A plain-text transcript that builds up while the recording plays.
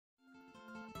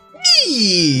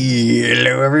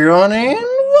Hello everyone and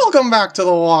welcome back to the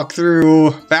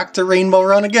walkthrough. Back to Rainbow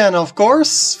Run again, of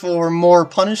course, for more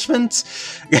punishment.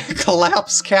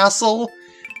 Collapse Castle.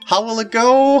 How will it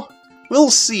go?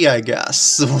 We'll see, I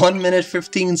guess. 1 minute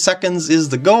 15 seconds is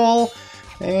the goal.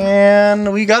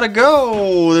 And we gotta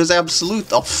go! There's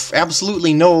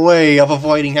absolutely no way of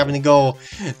avoiding having to go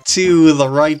to the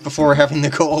right before having to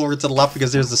go over to the left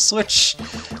because there's a switch.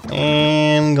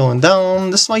 And going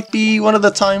down. This might be one of the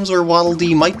times where Waddle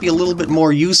Dee might be a little bit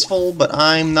more useful, but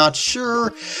I'm not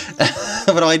sure.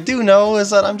 What I do know is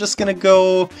that I'm just gonna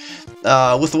go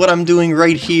with what I'm doing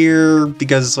right here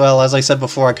because, well, as I said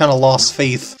before, I kind of lost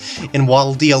faith in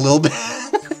Waddle Dee a little bit.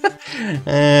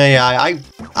 Yeah,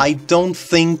 I don't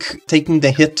think taking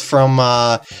the hit from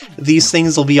these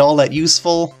things will be all that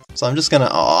useful, so I'm just gonna...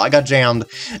 Oh, I got jammed.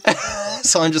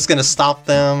 So I'm just gonna stop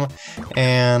them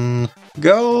and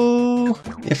go,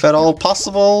 if at all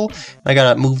possible. I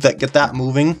gotta move that, get that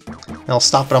moving. I'll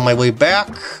stop it on my way back.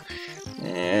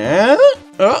 And...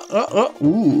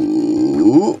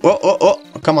 Ooh.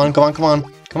 Come on.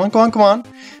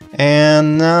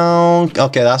 And now...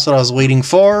 Okay, that's what I was waiting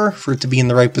for it to be in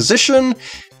the right position.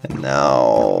 And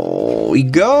now... we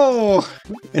go!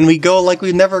 And we go like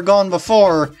we've never gone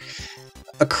before.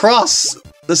 Across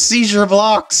the seizure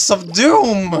blocks of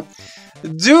Doom!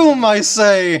 Doom, I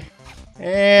say!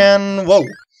 And... whoa.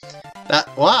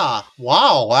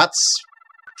 Wow, that's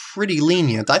pretty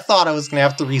lenient. I thought I was gonna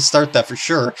have to restart that for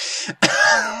sure.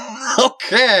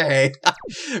 Okay!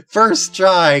 First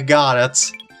try, got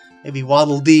it. Maybe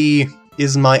Waddle Dee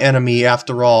is my enemy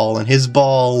after all, and his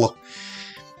ball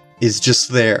is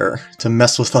just there to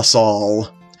mess with us all.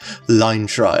 Line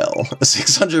trial.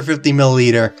 650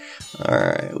 milliliter.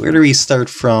 Alright, where do we start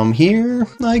from? Here,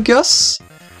 I guess?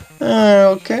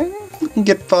 Okay, we can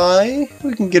get by.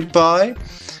 We can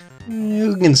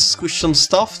squish some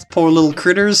stuff. Poor little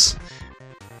critters.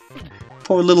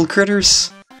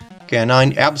 Okay, now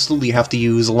I absolutely have to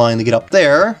use a line to get up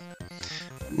there.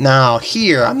 Now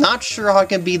here, I'm not sure how I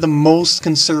can be the most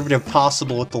conservative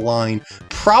possible with the line.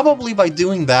 Probably by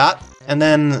doing that, and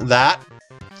then that,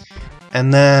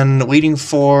 and then waiting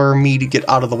for me to get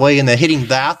out of the way, and then hitting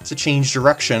that to change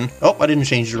direction. Oh, I didn't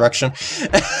change direction.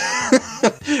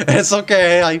 It's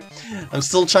okay, I'm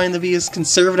still trying to be as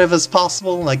conservative as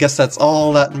possible, and I guess that's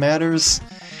all that matters.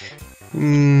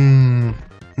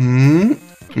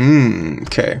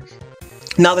 Okay.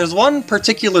 Now, there's one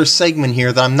particular segment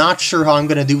here that I'm not sure how I'm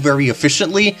going to do very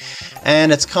efficiently, and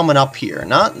it's coming up here.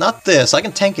 Not this. I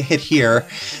can tank a hit here.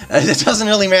 It doesn't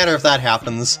really matter if that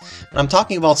happens. But I'm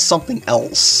talking about something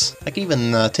else. I can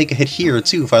even take a hit here,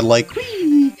 too, if I'd like.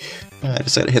 Whee! I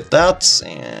just gotta hit that,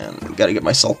 and gotta get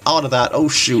myself out of that. Oh,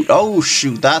 shoot.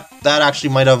 That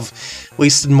actually might have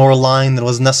wasted more line than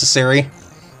was necessary.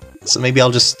 So maybe I'll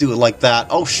just do it like that.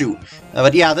 Oh, shoot.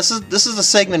 But yeah, this is a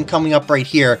segment coming up right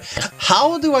here.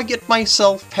 How do I get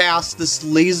myself past this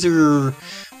laser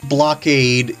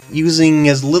blockade using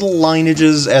as little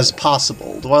lineages as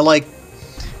possible? Do I, like,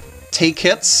 take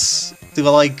hits? Do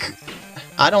I, like...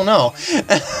 I don't know.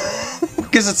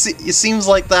 Because it seems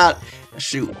like that...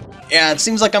 Shoot. Yeah, it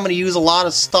seems like I'm going to use a lot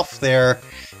of stuff there.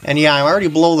 And yeah, I'm already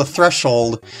below the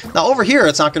threshold. Now over here,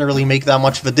 it's not going to really make that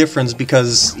much of a difference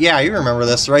because, yeah, you remember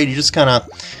this, right? You just kind of...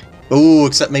 Ooh,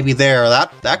 except maybe there.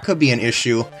 That could be an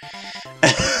issue.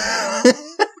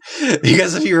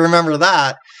 Because if you remember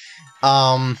that,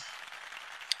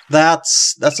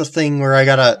 that's a thing where I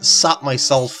gotta stop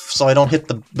myself so I don't hit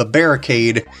the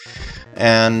barricade.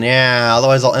 And yeah,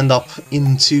 otherwise I'll end up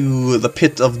into the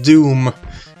pit of doom.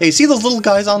 Hey, see those little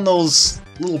guys on those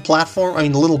little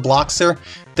the little blocks there?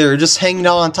 They're just hanging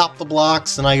out on top of the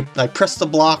blocks, and I press the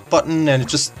block button and it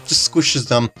just squishes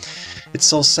them. It's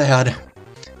so sad.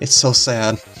 It's so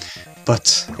sad.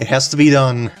 But it has to be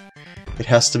done. It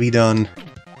has to be done.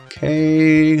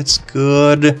 Okay, it's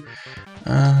good.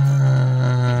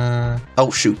 Oh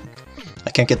shoot.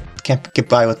 I can't get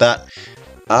by with that.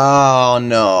 Oh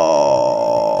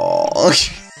no.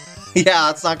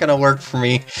 Yeah, it's not gonna work for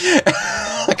me.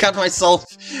 I got myself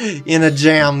in a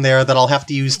jam there that I'll have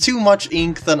to use too much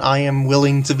ink than I am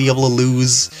willing to be able to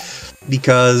lose.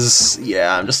 Because,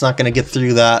 yeah, I'm just not gonna get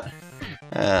through that.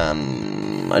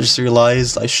 I just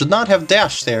realized I should not have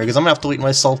dashed there, because I'm gonna have to wait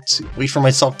for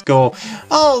myself to go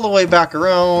all the way back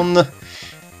around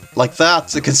like that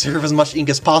to conserve as much ink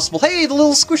as possible. Hey, the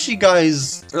little squishy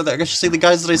guys, or I should say the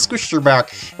guys that I squished are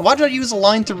back. And why did I use a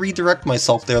line to redirect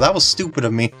myself there? That was stupid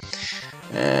of me.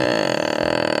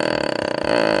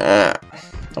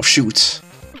 Oh shoot.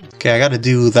 Okay, I gotta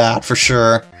do that for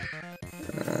sure.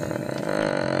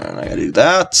 I gotta do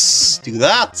that.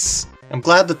 I'm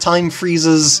glad the time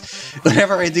freezes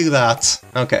whenever I do that.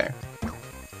 Okay.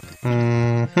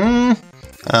 Mm-hmm.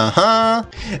 Uh-huh.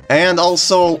 And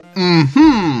also,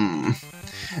 mm-hmm.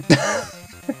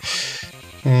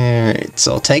 Alright,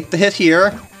 so take the hit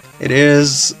here. It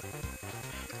is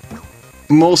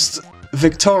most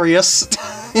victorious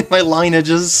in my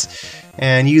lineages.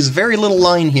 And use very little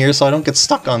line here so I don't get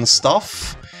stuck on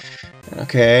stuff.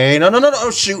 Okay, no,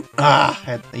 oh shoot!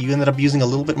 Ah, you ended up using a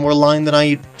little bit more line than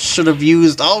I should have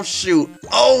used. Oh shoot!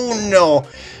 Oh no!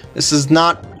 This is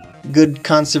not good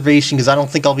conservation because I don't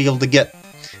think I'll be able to get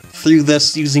through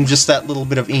this using just that little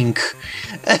bit of ink.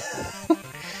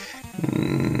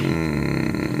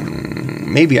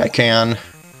 Maybe I can.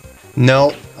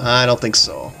 No, I don't think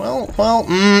so. Well,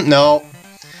 no.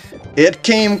 It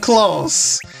came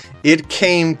close. It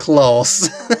came close.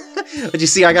 But you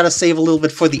see, I gotta save a little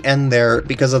bit for the end there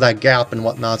because of that gap and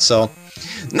whatnot, so...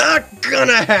 Not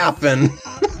gonna happen!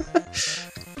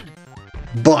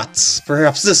 But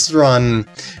perhaps this run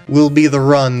will be the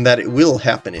run that it will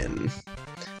happen in.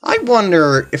 I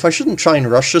wonder if I shouldn't try and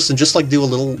rush this and just, like, do a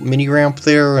little mini-ramp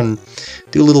there and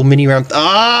do a little mini-ramp...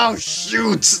 Oh,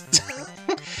 shoot!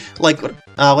 Like,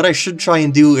 what I should try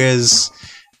and do is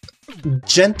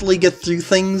gently get through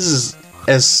things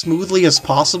as smoothly as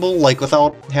possible, like,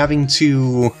 without having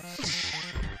to...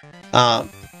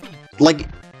 like,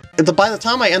 by the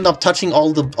time I end up touching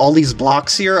all these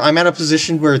blocks here, I'm at a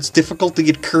position where it's difficult to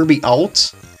get Kirby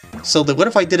out. So what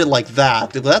if I did it like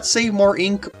that? Would that save more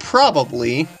ink?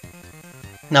 Probably.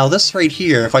 Now this right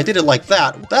here, if I did it like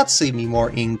that, would that save me more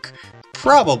ink?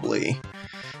 Probably.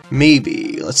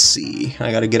 Maybe. Let's see.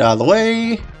 I gotta get out of the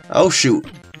way. Oh shoot.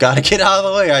 Gotta get out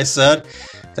of the way, I said.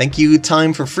 Thank you,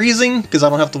 Time, for freezing, because I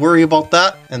don't have to worry about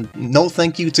that. And no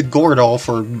thank you to Gordo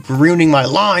for ruining my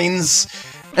lines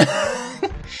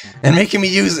and making me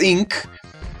use ink.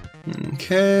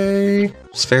 Okay,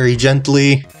 just very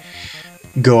gently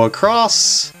go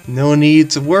across. No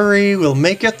need to worry, we'll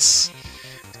make it.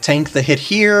 Tank the hit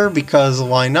here, because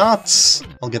why not?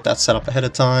 I'll get that set up ahead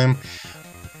of time.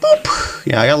 Boop!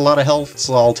 Yeah, I got a lot of health,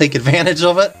 so I'll take advantage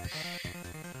of it.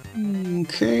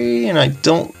 Okay, and I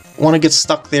don't want to get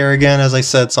stuck there again, as I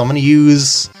said, so I'm going to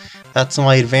use that to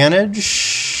my advantage.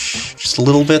 Just a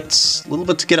little bit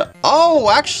to get up.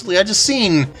 Oh, actually, I just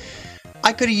seen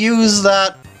I could use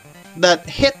that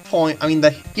hit point. I mean,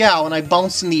 when I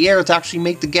bounce in the air to actually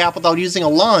make the gap without using a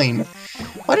line.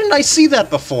 Why didn't I see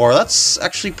that before? That's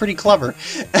actually pretty clever.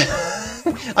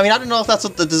 I mean, I don't know if that's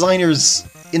what the designers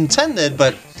intended,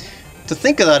 but to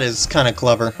think of that is kind of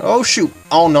clever. Oh, shoot.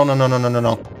 Oh, no.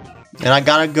 And I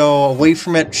gotta go away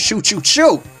from it. Shoot!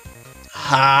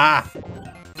 Ha!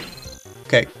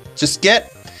 Okay, just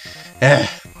get...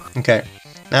 Okay.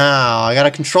 Now, I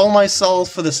gotta control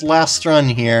myself for this last run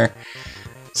here.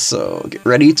 So, get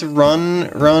ready to run,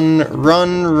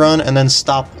 and then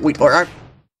stop. Wait, or...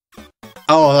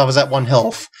 Oh, that was at 1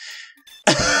 health.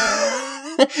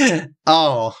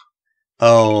 Oh.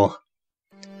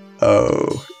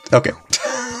 Okay.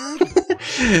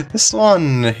 This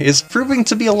one is proving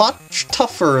to be a lot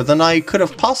tougher than I could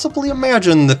have possibly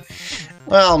imagined.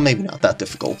 Well, maybe not that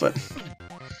difficult, but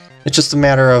it's just a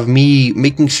matter of me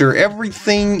making sure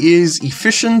everything is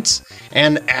efficient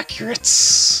and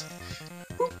accurate.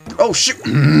 Oh, shoot!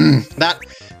 That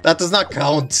does not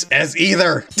count as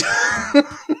either!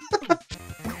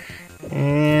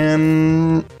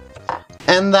 And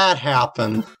that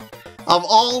happened. Of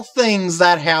all things,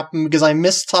 that happened because I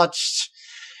mistouched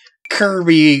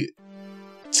Kirby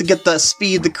to get the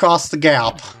speed to cross the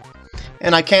gap.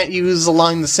 And I can't use the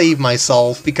line to save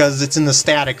myself because it's in the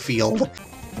static field.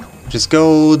 Just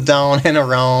go down and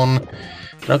around.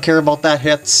 I don't care about that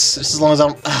hits, just as long as I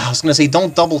was gonna say,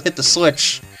 don't double hit the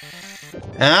switch.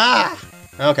 Ah!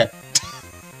 Okay.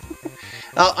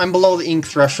 Oh, I'm below the ink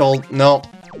threshold. No,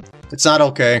 it's not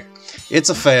okay. It's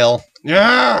a fail.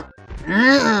 Yeah!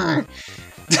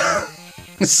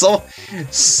 So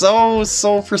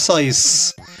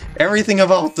precise. Everything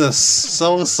about this,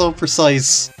 so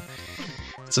precise.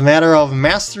 It's a matter of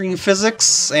mastering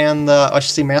physics, and I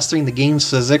should say mastering the game's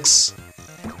physics,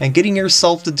 and getting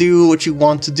yourself to do what you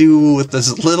want to do with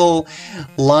as little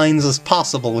lines as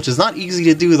possible, which is not easy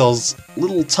to do, those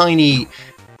little tiny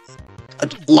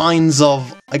lines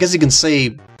of, I guess you can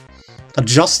say,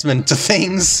 adjustment to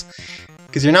things,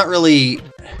 because you're not really...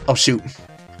 Oh, shoot.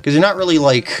 Because you're not really,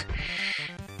 like...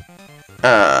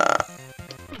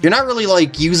 you're not really,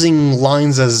 like, using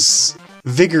lines as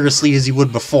vigorously as you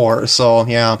would before, so,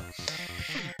 yeah.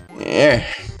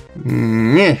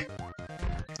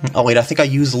 Oh, wait, I think I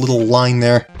used a little line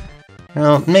there.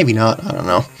 Well, maybe not, I don't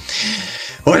know.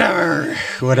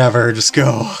 Whatever, just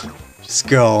go. Just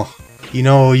go. You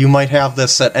know, you might have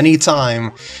this at any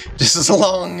time, just as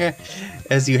long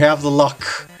as you have the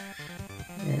luck.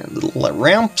 And little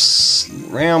ramps,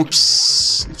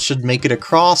 should make it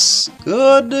across.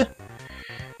 Good.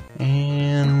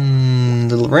 And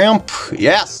little ramp.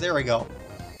 Yes, there we go.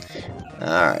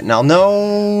 Alright, now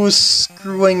no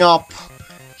screwing up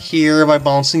here by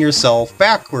bouncing yourself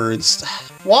backwards.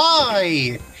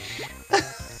 Why?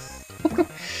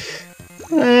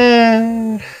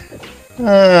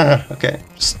 Okay,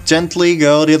 just gently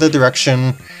go the other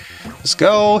direction. Just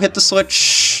go, hit the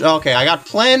switch. Okay, I got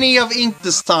plenty of ink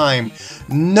this time.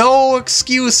 No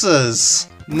excuses.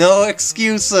 No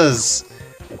excuses.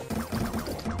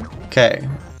 Okay,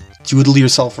 doodle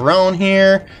yourself around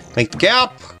here. Make the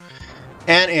gap.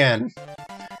 And in.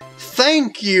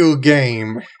 Thank you,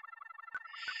 game.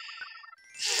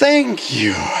 Thank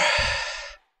you.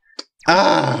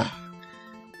 Ah.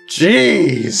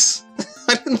 Jeez.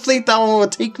 I didn't think that one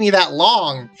would take me that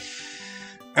long.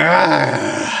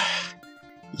 Ah.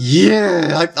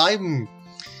 Yeah, I'm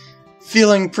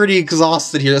feeling pretty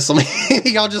exhausted here, so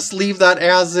maybe I'll just leave that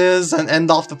as is and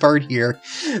end off the part here.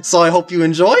 So I hope you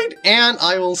enjoyed, and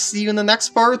I will see you in the next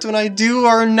part when I do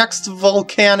our next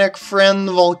volcanic friend,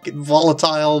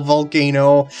 volatile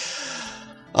volcano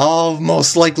of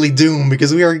most likely doom,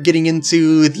 because we are getting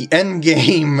into the end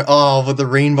game of the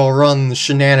Rainbow Run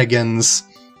shenanigans.